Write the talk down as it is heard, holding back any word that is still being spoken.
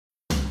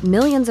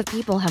Millions of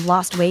people have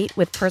lost weight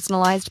with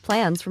personalized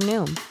plans from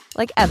Noom.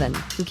 Like Evan,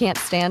 who can't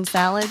stand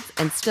salads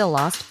and still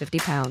lost 50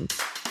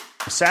 pounds.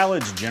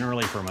 Salads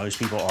generally for most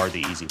people are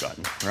the easy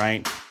button,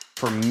 right?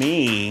 For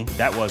me,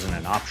 that wasn't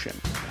an option.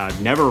 I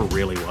never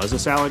really was a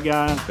salad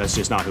guy. That's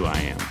just not who I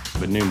am.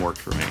 But Noom worked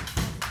for me.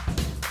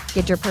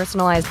 Get your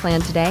personalized plan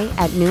today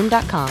at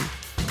Noom.com.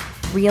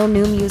 Real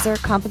Noom user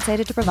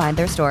compensated to provide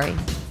their story.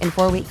 In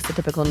 4 weeks, the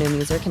typical Noom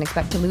user can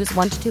expect to lose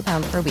 1 to 2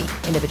 pounds per week.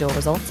 Individual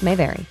results may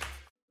vary.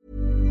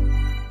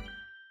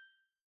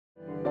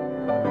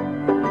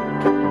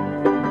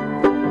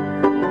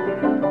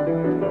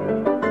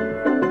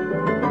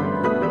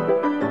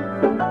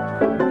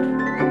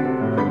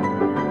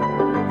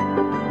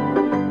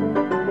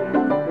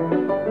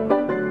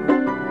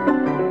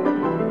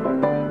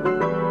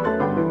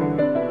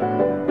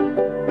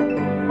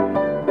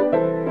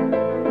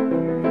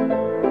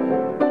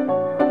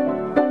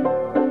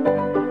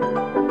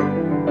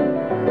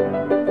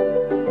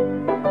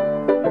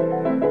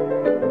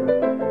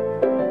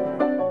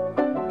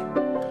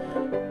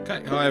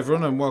 Hi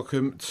everyone and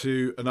welcome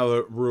to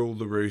another Rule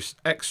the Roost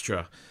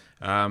Extra.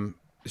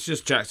 It's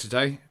just Jack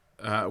today.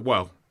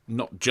 Well,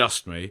 not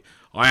just me.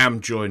 I am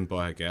joined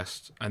by a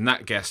guest, and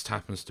that guest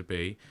happens to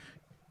be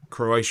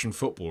Croatian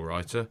football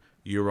writer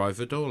Juraj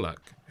Vodolak,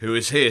 who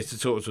is here to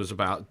talk to us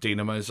about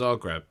Dinamo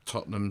Zagreb,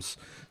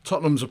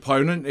 Tottenham's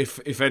opponent.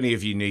 If any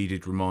of you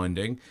needed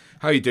reminding,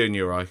 how are you doing,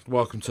 Juraj?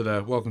 Welcome to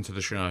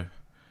the show.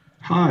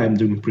 Hi, I'm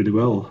doing pretty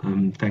well.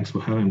 Thanks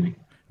for having me.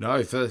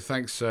 No,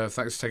 thanks for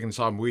taking the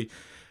time.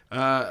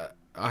 I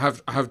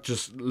have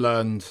just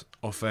learned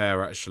off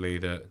air actually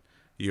that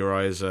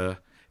Juraj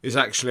is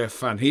actually a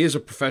fan. He is a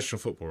professional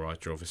football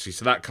writer, obviously,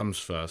 so that comes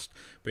first.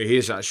 But he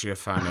is actually a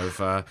fan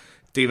of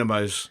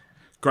Dinamo's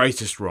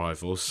greatest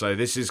rivals. So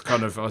this is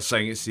kind of, I was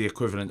saying, it's the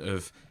equivalent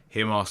of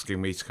him asking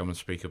me to come and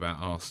speak about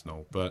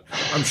Arsenal. But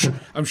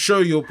I'm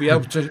sure you'll be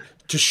able to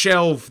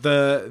shelve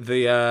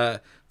the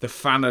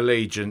fan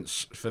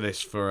allegiance for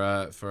this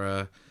for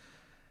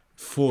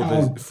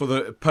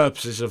the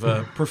purposes of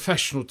a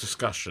professional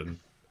discussion.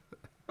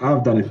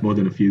 I've done it more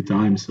than a few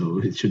times, so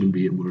it shouldn't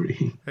be a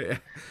worry. Yeah.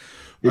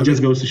 It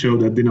just goes to show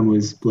that Dinamo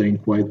is playing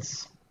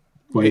quite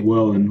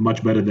well and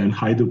much better than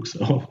Hajduk.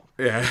 So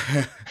yeah.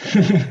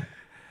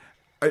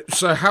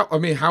 So how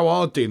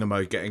are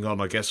Dinamo getting on?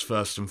 I guess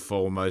first and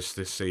foremost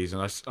this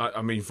season.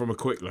 I mean, from a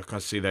quick look, I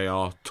see they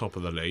are top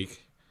of the league.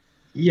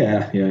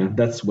 Yeah,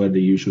 that's where they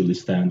usually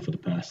stand for the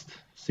past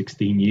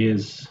 16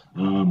 years.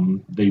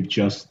 They've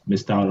just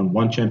missed out on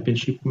one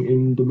championship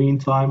in the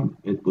meantime.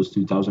 It was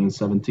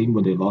 2017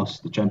 when they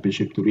lost the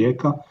championship to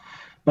Rijeka.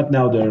 But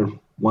now they're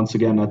once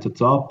again at the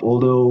top,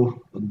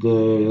 although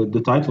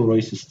the title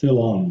race is still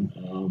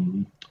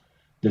on.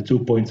 They're 2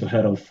 points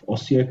ahead of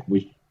Osijek,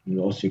 which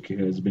Osijek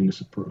has been the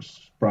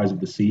surprise of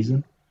the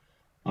season.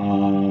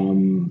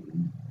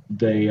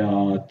 They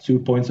are 2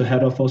 points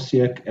ahead of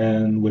Osijek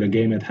and with a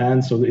game at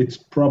hand, so it's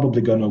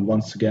probably going to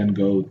once again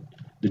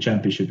the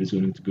championship is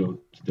going to go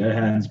to their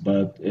hands,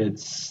 but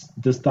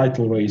this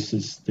title race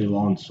is still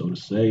on, so to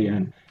say,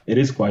 and it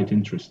is quite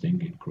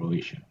interesting in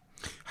Croatia.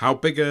 How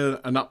big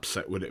an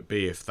upset would it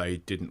be if they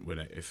didn't win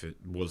it, if it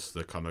was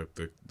the kind of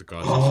the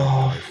guys?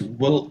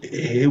 Well,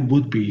 it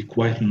would be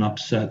quite an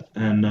upset,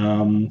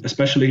 and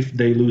especially if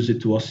they lose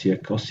it to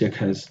Osijek. Osijek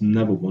has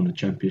never won a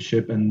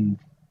championship, and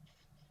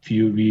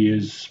few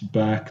years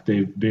back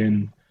they've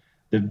been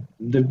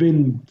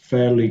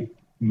fairly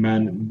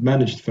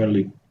managed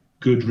fairly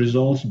good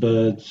results,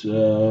 but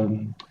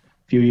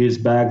few years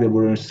back they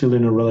were still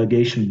in a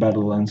relegation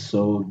battle, and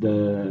so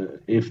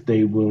if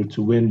they were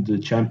to win the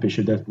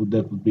championship, that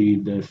would be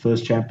their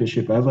first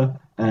championship ever,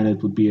 and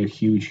it would be a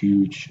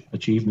huge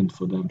achievement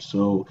for them.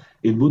 So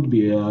it would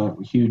be a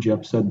huge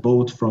upset,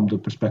 both from the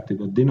perspective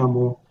that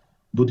Dinamo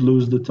would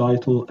lose the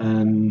title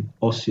and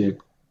Osijek.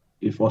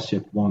 If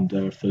Osijek won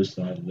their first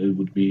title, it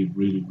would be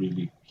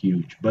really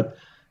huge. But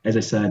as I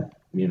said,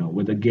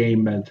 with a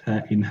game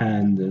in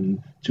hand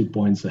and 2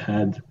 points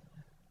ahead,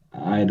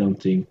 I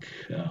don't think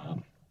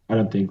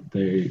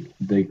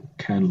they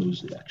can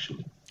lose it.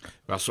 Actually,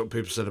 that's what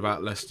people said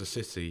about Leicester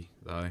City,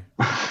 though.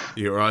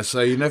 You're right.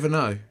 So you never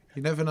know.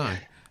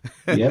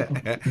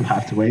 Yeah, you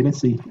have to wait and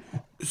see.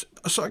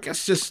 So I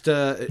guess just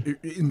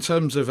in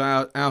terms of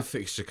our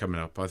fixture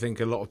coming up, I think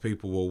a lot of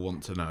people will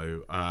want to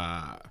know.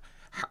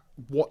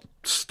 What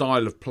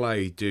style of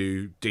play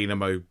do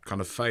Dinamo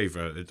kind of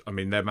favour? I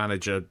mean, their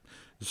manager,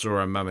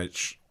 Zoran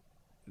Mamic,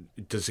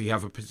 does he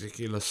have a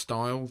particular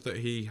style that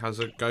he has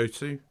a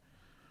go-to?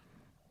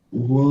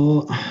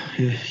 Well,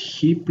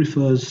 he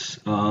prefers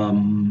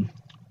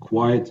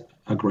quite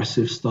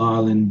aggressive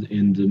style in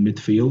the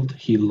midfield.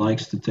 He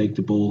likes to take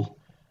the ball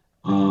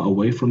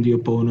away from the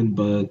opponent,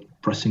 but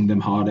pressing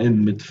them hard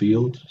in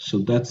midfield. So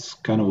that's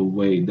kind of a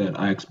way that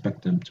I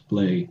expect them to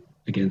play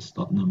against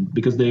Tottenham,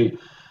 because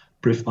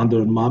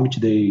under Mamic,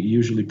 they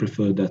usually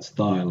prefer that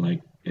style.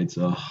 Like, it's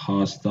a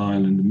hard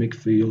style in the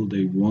midfield.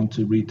 They want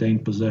to retain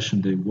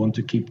possession. They want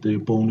to keep the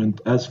opponent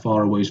as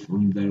far away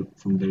from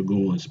their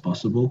goal as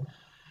possible,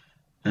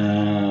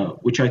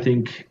 which I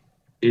think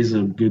is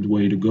a good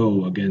way to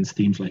go against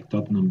teams like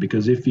Tottenham,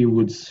 because if you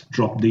would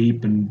drop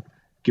deep and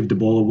give the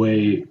ball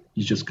away,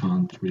 you just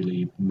can't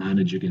really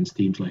manage against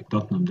teams like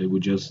Tottenham. They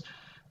would just,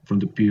 from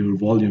the pure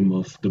volume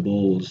of the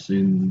balls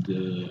in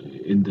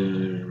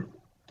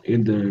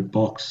their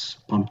box,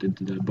 pumped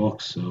into their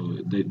box, so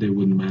they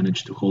wouldn't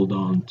manage to hold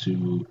on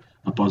to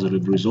a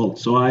positive result.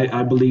 So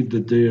I believe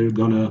that they're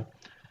gonna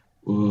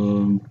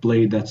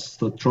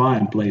try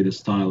and play the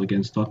style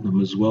against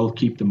Tottenham as well,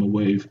 keep them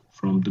away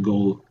from the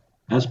goal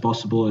as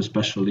possible,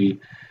 especially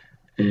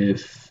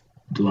if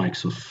the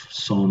likes of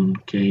Son,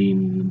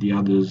 Kane, the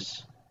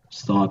others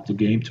start the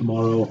game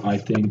tomorrow. I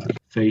think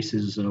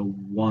faces a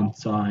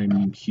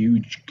one-time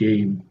huge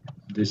game.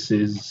 This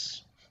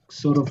is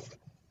sort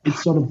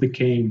of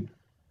became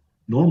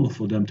normal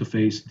for them to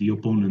face the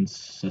opponents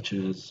such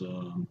as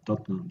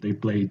Tottenham. They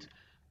played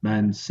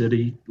Man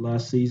City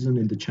last season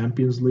in the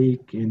Champions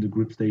League in the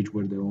group stage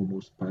where they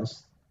almost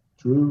passed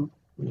through.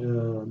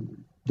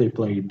 They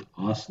played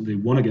Arsenal. They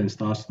won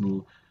against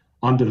Arsenal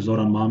under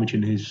Zoran Mamic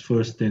in his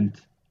first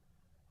stint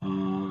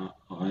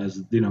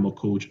as Dinamo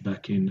coach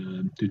back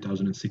in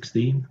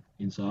 2016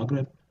 in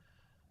Zagreb.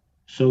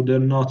 So they're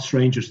not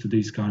strangers to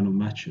these kind of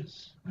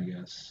matches, I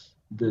guess.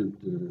 The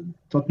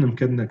Tottenham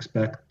can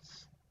expect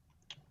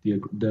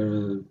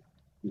the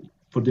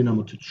for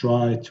Dinamo to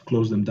try to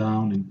close them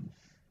down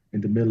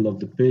in the middle of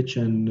the pitch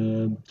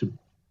and to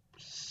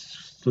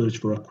search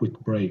for a quick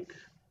break,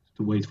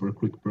 to wait for a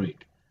quick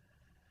break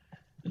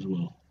as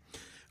well.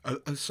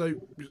 So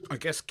I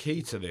guess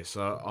key to this,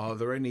 are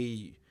there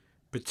any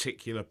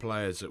particular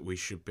players that we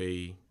should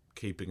be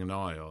keeping an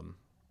eye on?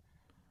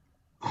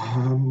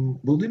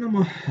 Well,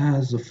 Dinamo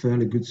has a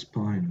fairly good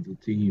spine of the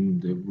team.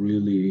 They're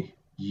really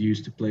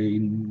used to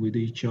playing with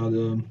each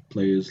other.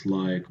 Players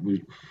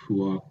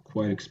who are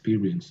quite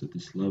experienced at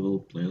this level.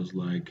 Players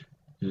like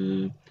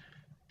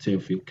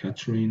Theophile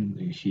Catherine.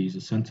 He's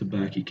a centre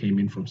back. He came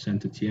in from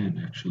Saint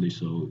Etienne actually,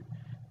 so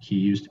he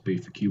used to play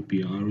for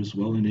QPR as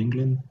well in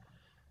England.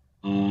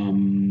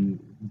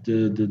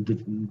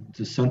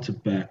 The centre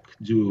back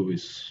duo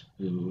is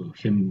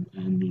him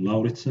and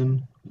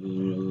Lauritsen,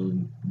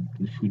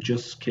 who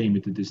just came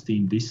into this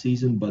team this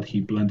season, but he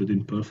blended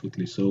in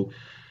perfectly. So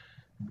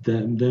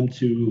them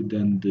two,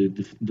 then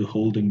the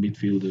holding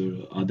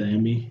midfielder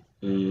Ademi,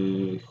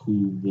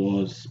 who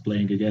was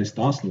playing against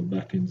Arsenal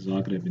back in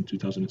Zagreb in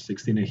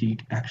 2016, and he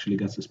actually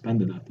got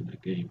suspended after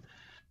that game.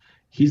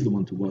 He's the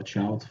one to watch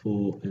out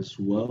for as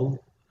well.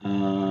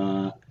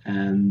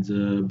 And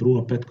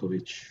Bruno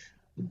Petkovic,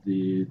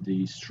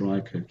 the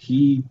striker,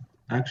 he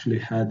actually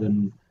had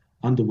an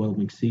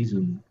underwhelming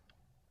season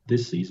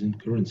this season,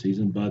 current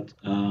season, but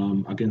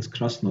against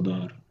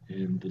Krasnodar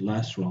in the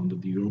last round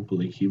of the Europa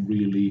League, he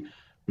really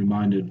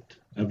reminded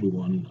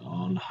everyone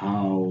on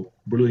how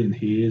brilliant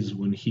he is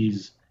when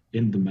he's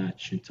in the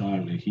match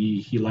entirely.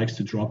 He likes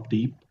to drop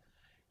deep.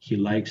 He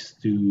likes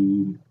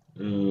to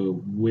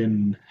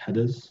win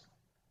headers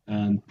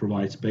and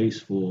provide space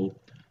for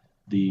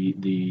the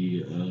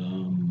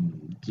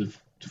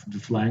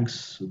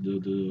flanks,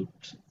 the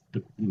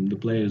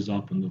players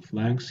up on the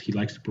flanks. He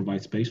likes to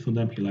provide space for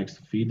them. He likes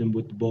to feed them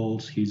with the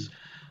balls. He's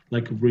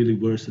like a really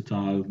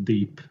versatile,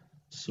 deep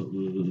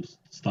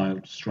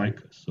style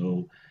striker.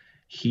 So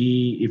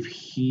if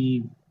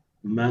he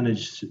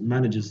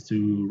manages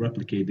to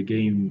replicate the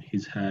game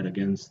he's had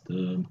against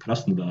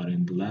Krasnodar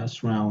in the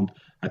last round,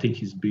 I think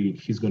he's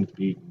going to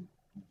be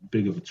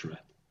big of a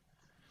threat.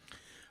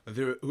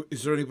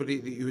 Is there anybody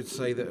that you would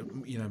say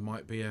that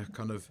might be a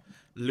kind of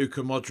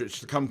Luka Modric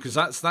to come? Because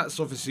that's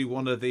obviously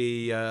one of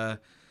the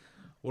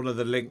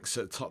links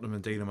that Tottenham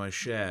and Dinamo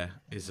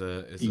share is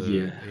a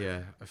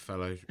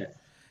fellow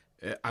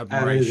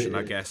admiration,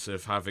 I guess,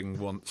 of having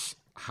once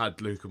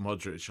had Luka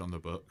Modric on the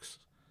books.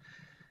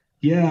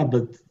 Yeah,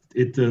 but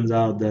it turns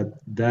out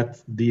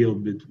that deal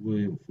that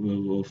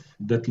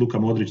Luka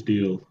Modric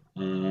deal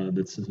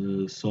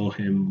that saw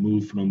him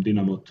move from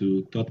Dinamo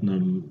to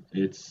Tottenham,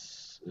 it's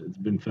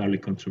been fairly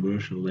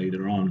controversial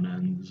later on,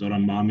 and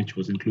Zoran Mamic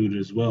was included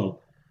as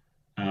well.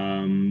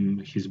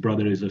 His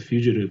brother is a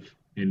fugitive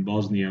in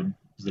Bosnia.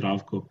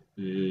 Zdravko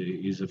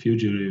is a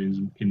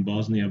fugitive in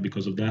Bosnia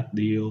because of that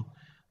deal.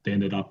 They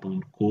ended up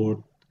on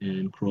court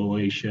in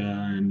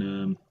Croatia,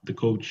 and the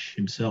coach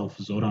himself,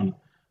 Zoran,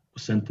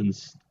 was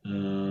sentenced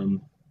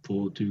to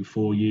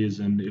 4 years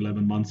and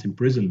 11 months in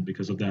prison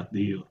because of that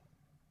deal.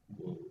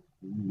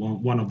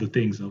 One of the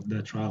things of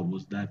that trial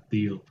was that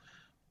deal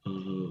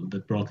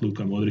that brought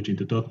Luka Modric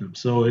into Tottenham.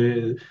 So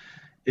it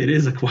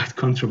is a quite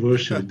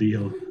controversial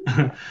deal,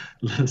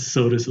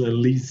 so to at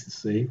least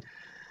say.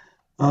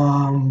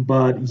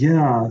 But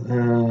yeah,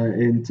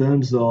 in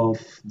terms of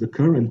the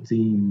current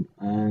team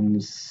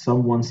and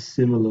someone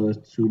similar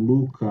to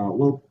Luka,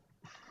 well,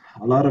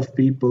 a lot of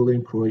people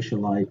in Croatia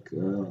like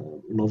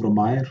Lovro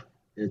Majer.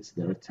 It's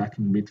their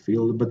attacking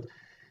midfielder, but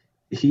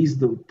he's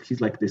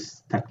like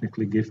this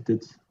technically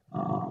gifted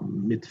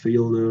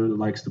midfielder,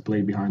 likes to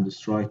play behind the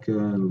striker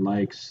and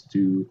likes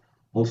to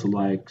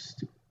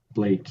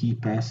play key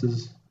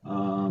passes.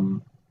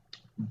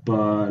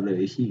 But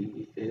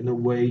he, in a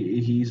way,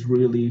 he's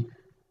really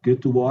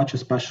good to watch,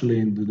 especially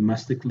in the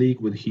domestic league,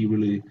 where he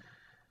really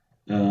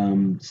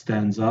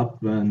stands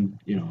up and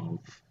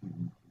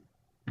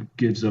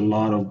gives a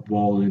lot of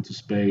ball into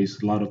space,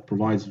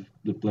 provides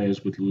the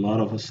players with a lot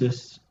of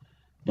assists.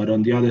 But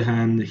on the other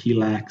hand, he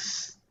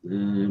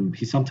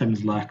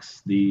sometimes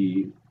lacks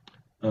the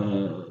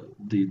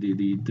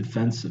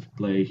defensive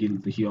play.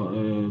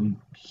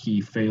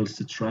 He fails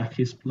to track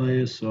his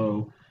players,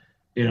 so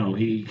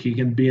he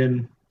can be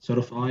an sort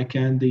of eye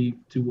candy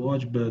to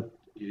watch, but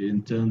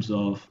in terms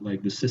of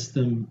like the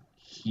system,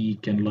 he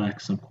can lack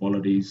some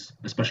qualities,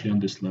 especially on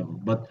this level.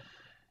 But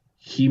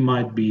he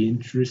might be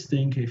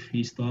interesting if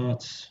he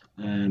starts,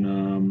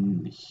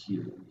 and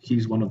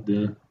he's one of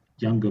the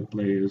younger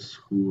players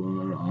who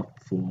are up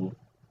for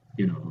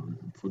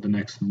the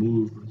next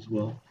move as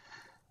well.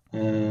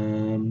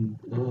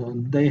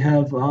 They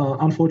have,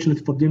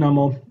 unfortunately for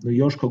Dinamo,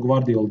 Joško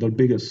Gvardiol, their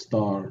biggest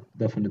star,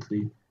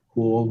 definitely,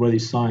 who already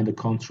signed a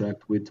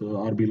contract with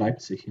RB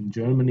Leipzig in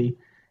Germany.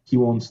 He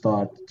won't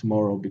start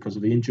tomorrow because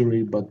of the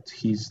injury, but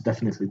he's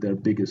definitely their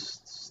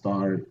biggest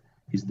star.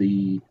 He's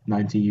the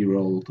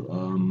 19-year-old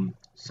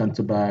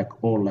centre back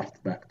or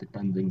left back,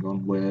 depending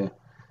on where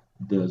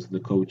does the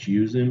coach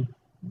use him.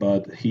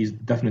 But he's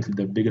definitely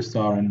their biggest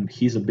star, and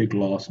he's a big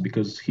loss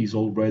because he's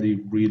already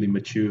really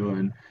mature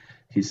and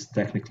he's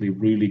technically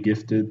really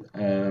gifted,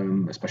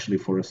 especially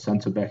for a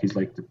centre back. He's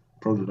like the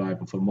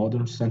prototype of a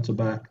modern centre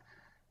back,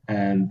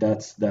 and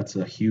that's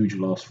a huge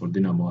loss for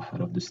Dinamo ahead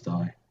of this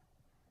tie.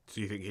 Do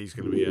you think he's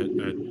going to be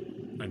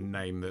a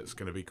name that's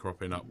going to be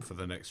cropping up for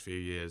the next few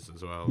years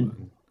as well?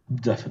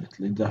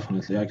 Definitely.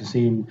 I can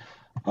see him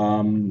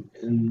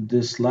in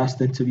this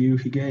last interview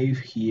he gave.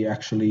 He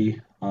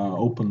actually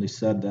openly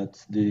said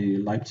that the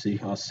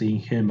Leipzig are seeing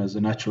him as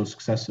a natural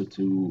successor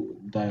to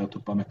Dayot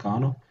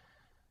Upamecano.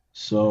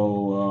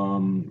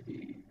 So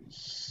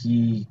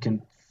he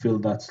can fill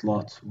that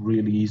slot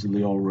really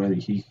easily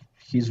already.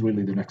 He's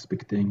really the next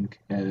big thing,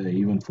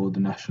 even for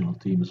the national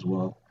team as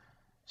well.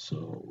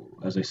 So,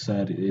 as I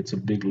said, it's a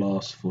big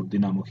loss for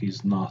Dinamo.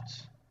 He's not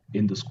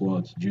in the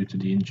squad due to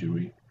the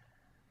injury.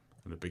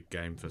 And a big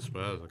game for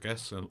Spurs, I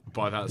guess. And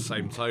by that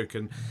same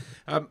token,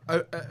 I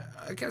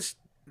guess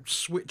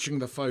switching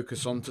the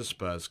focus onto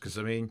Spurs, because,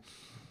 I mean,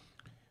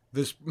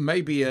 there's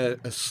maybe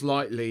a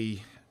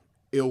slightly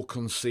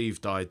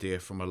ill-conceived idea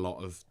from a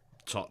lot of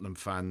Tottenham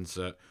fans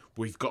that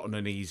we've gotten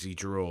an easy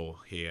draw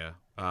here.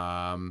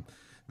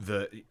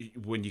 That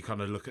when you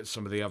kind of look at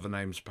some of the other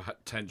names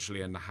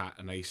potentially in the hat,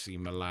 and AC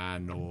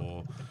Milan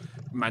or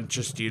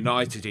Manchester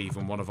United,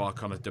 even one of our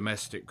kind of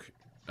domestic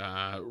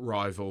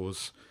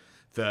rivals,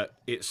 that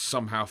it's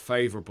somehow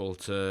favourable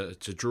to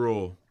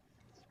draw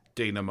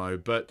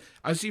Dinamo. But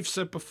as you've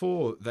said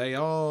before, they're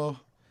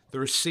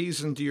a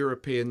seasoned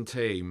European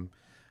team,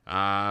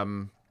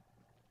 and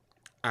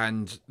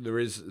there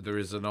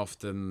is an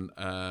often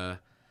I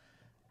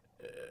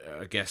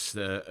guess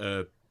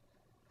a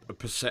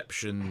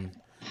perception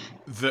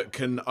that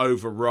can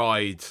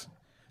override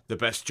the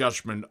best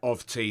judgment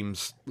of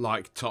teams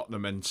like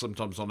Tottenham, and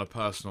sometimes on a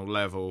personal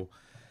level,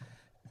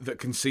 that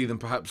can see them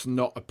perhaps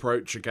not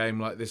approach a game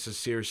like this as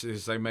seriously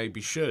as they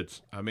maybe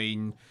should. I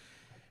mean,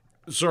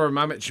 Zoran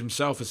Mamic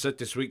himself has said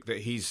this week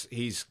that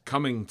he's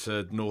coming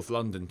to North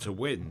London to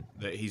win,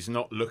 that he's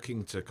not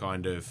looking to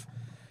kind of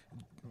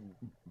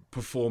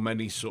perform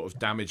any sort of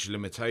damage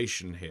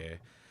limitation here.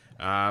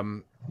 I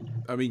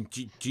mean,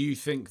 do you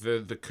think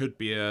that there could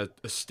be a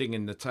sting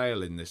in the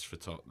tail in this for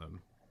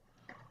Tottenham?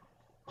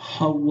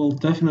 Well,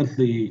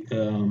 definitely,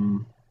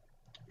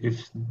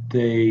 if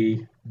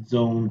they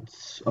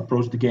don't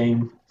approach the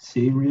game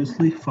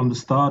seriously from the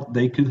start,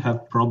 they could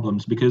have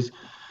problems because,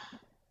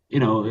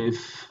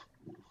 if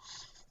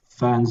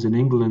fans in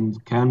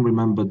England can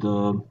remember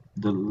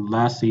the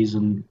last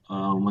season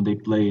when they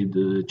played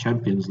the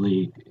Champions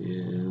League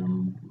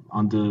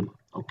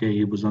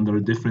it was under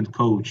a different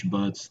coach,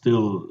 but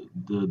still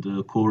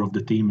the core of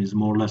the team is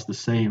more or less the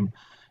same.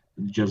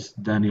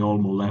 Just Dani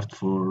Olmo left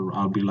for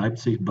RB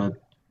Leipzig,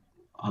 but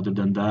other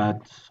than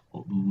that,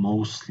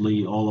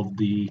 mostly all of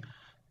the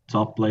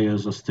top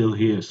players are still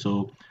here.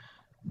 So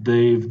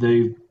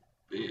they've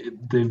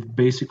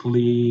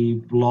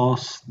basically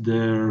lost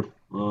their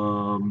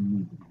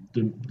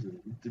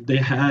they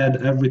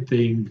had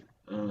everything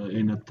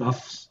in a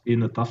tough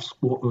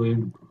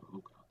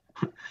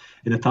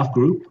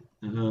group.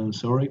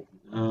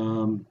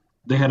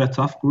 They had a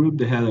tough group.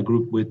 They had a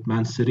group with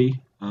Man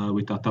City,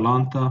 with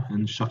Atalanta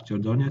and Shakhtar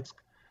Donetsk.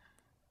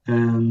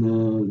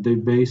 And they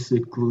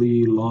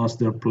basically lost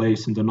their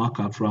place in the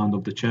knockout round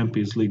of the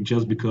Champions League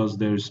just because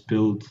they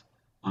spilled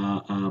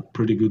a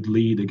pretty good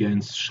lead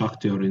against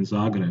Shakhtar in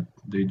Zagreb.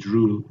 They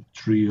drew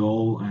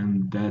 3-3,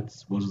 and that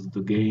was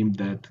the game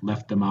that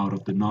left them out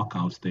of the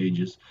knockout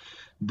stages.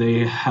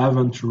 They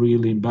haven't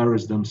really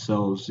embarrassed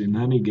themselves in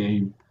any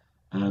game.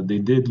 They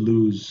did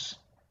lose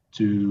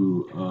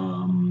to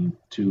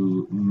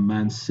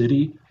Man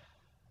City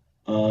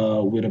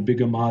with a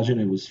bigger margin.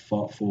 It was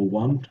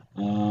 4-1,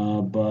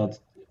 but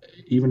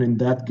even in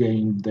that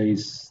game, they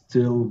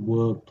still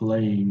were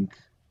playing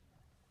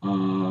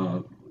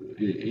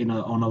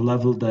on a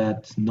level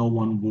that no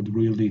one would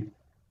really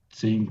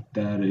think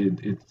that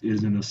it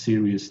isn't a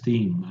serious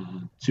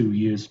team. 2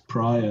 years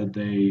prior,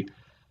 they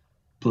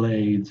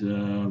played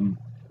in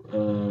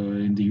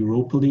the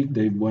Europa League.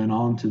 They went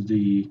on to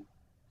the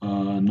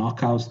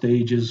knockout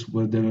stages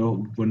when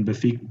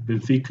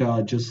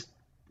Benfica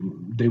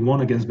they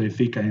won against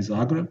Benfica in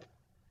Zagreb,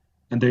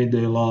 and then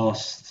they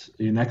lost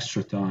in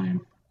extra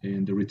time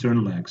in the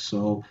return leg.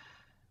 So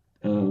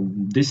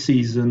this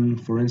season,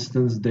 for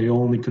instance, they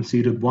only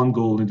conceded 1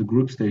 goal in the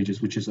group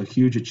stages, which is a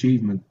huge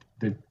achievement.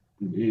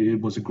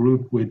 It was a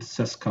group with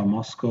CSKA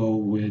Moscow,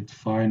 with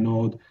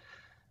Feyenoord,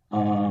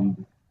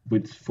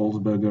 with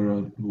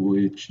Wolfsberger,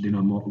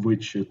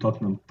 which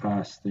Tottenham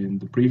passed in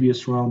the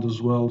previous round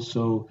as well.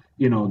 So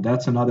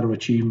that's another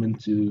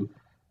achievement to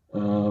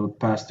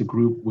pass the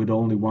group with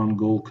only 1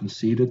 goal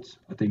conceded.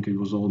 I think it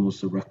was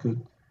almost a record.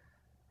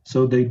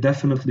 So they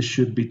definitely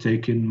should be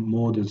taken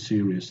more than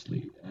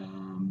seriously.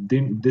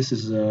 This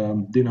is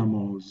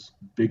Dinamo's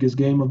biggest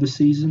game of the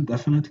season,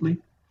 definitely,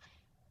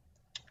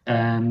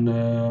 and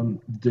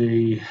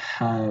they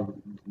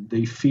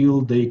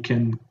feel they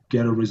can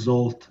get a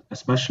result,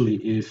 especially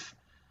if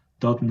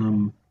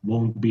Tottenham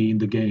won't be in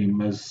the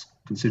game, as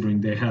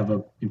considering they have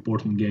an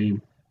important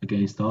game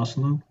against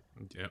Arsenal.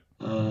 Yeah.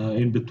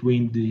 In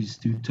between these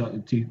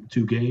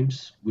two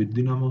games with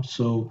Dinamo.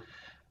 So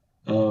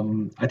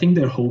I think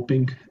they're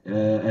hoping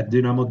at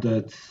Dinamo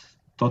that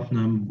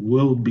Tottenham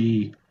will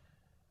be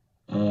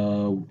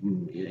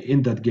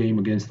in that game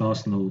against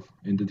Arsenal,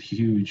 in that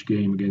huge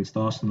game against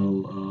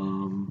Arsenal,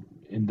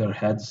 in their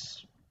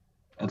heads,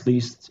 at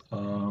least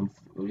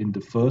in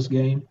the first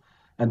game.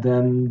 And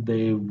then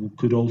they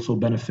could also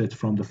benefit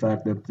from the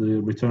fact that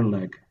the return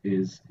leg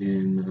is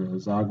in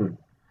Zagreb.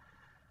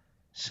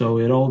 So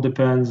it all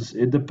depends.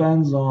 It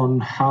depends on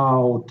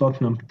how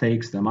Tottenham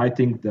takes them. I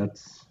think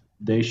that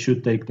they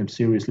should take them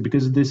seriously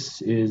because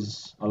this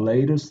is a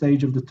later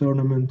stage of the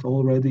tournament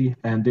already,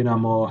 and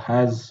Dinamo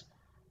has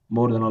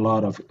more than a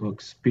lot of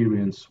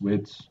experience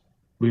with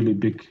really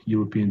big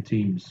European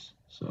teams.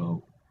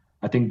 So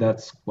I think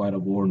that's quite a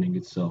warning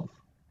itself.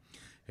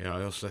 Yeah,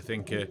 I also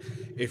think I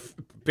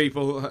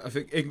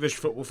think English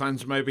football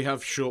fans maybe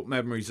have short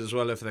memories as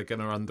well if they're going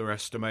to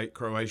underestimate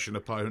Croatian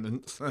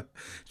opponents.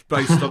 It's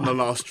based on the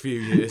last few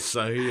years,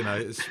 so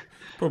it's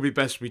probably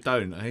best we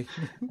don't, eh?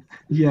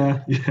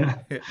 Yeah,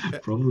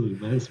 probably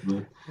best,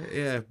 but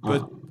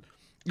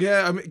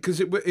yeah, I mean, because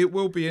it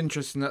will be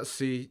interesting. That's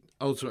the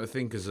ultimate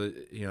thing, because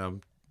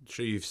I'm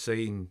sure you've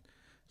seen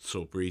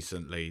sort of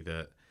recently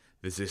that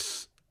there's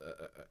this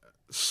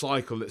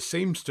cycle that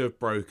seems to have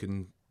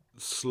broken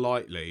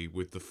slightly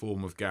with the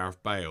form of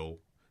Gareth Bale,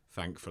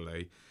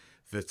 thankfully,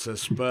 that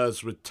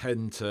Spurs would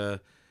tend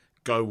to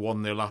go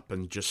 1-0 up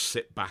and just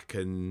sit back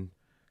and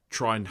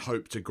try and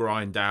hope to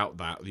grind out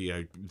that,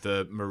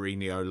 the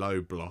Mourinho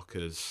low block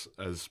as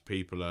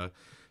people are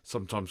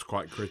sometimes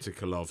quite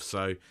critical of.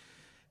 So,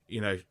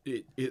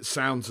 it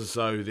sounds as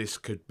though this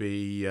could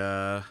be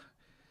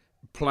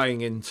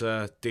playing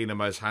into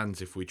Dinamo's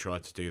hands if we try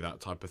to do that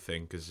type of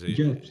thing.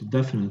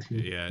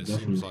 Definitely. Yeah, it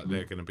seems like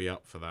they're going to be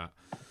up for that.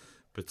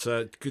 But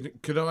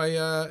could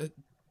I,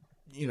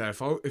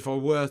 if I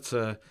were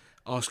to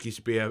ask you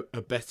to be a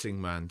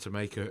betting man to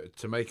make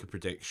a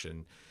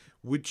prediction,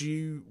 would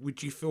you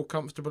feel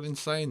comfortable in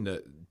saying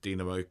that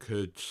Dinamo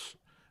could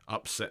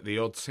upset the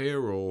odds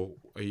here, or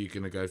are you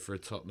going to go for a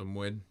Tottenham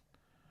win?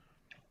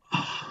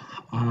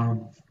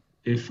 I'm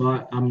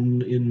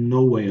in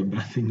no way a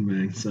betting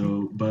man,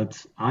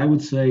 but I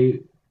would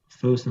say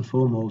first and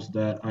foremost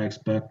that I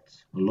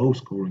expect a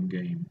low-scoring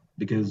game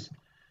because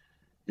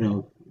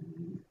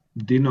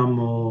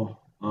Dinamo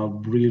are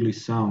really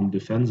sound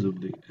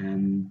defensively,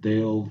 and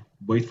they'll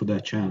wait for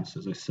their chance.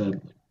 As I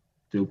said,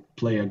 they'll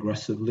play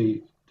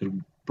aggressively. There'll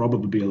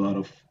probably be a lot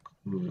of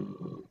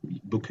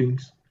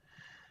bookings,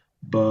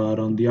 but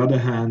on the other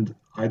hand,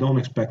 I don't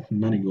expect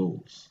many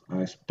goals.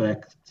 I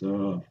expect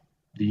the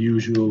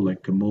usual,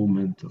 like a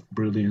moment of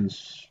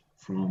brilliance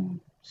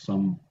from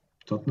some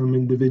Tottenham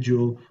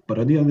individual. But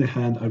on the other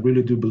hand, I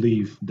really do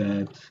believe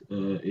that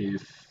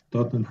if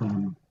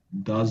Tottenham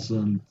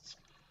doesn't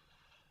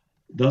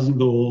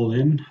go all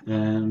in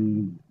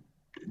and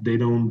if they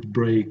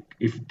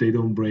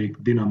don't break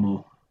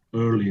Dinamo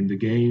early in the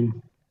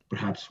game,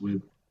 perhaps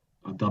with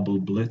a double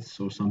blitz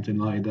or something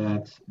like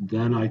that,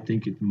 then I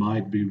think it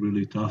might be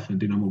really tough and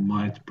Dinamo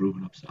might prove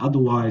an upset.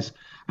 Otherwise,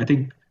 I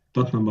think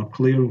Tottenham are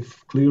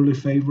clearly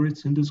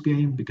favorites in this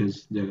game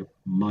because they're a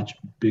much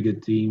bigger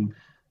team.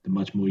 They're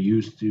much more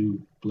used to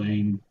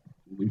playing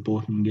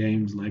important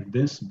games like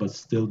this, but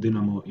still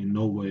Dinamo in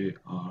no way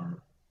are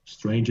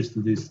strangers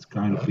to this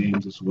kind of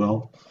games as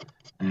well.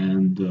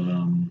 And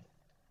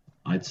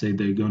I'd say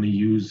they're going to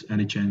use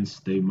any chance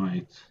they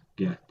might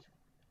get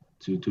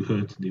to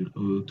hurt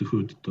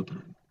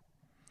Tottenham.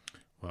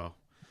 Well,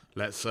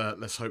 let's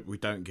hope we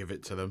don't give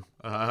it to them.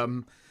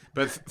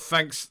 But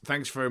thanks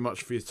very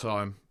much for your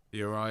time,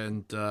 Juraj,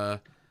 and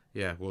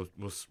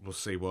we'll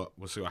see what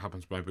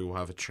happens. Maybe we'll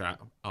have a chat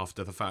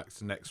after the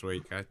fact next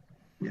week. Eh?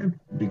 Yeah,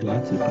 be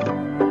glad to.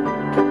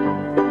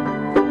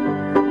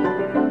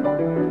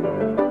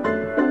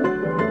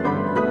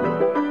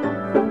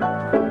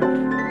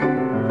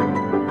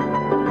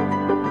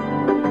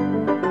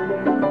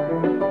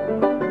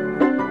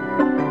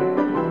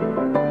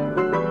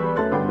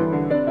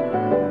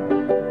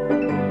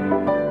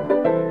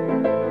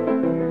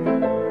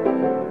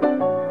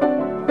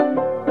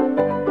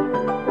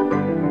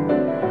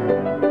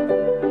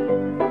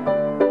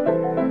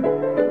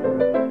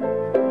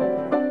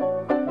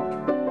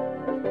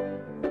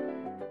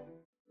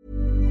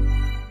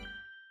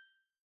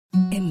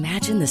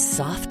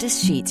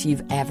 softest sheets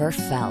you've ever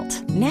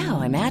felt.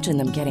 Now imagine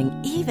them getting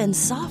even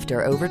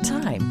softer over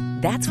time.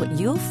 That's what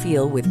you'll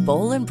feel with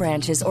Boll &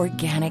 Branch's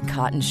organic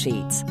cotton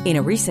sheets. In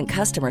a recent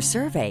customer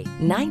survey,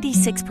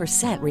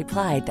 96%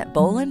 replied that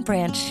Boll &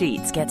 Branch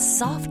sheets get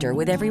softer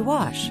with every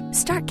wash.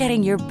 Start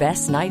getting your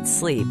best night's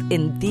sleep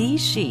in these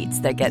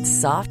sheets that get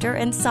softer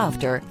and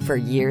softer for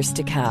years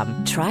to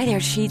come. Try their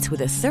sheets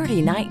with a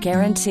 30-night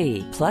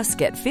guarantee. Plus,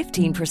 get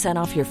 15%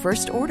 off your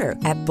first order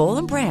at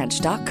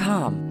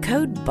bollandbranch.com.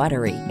 Code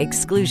BUTTERY.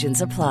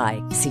 Exclusions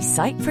apply. See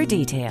site for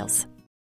details.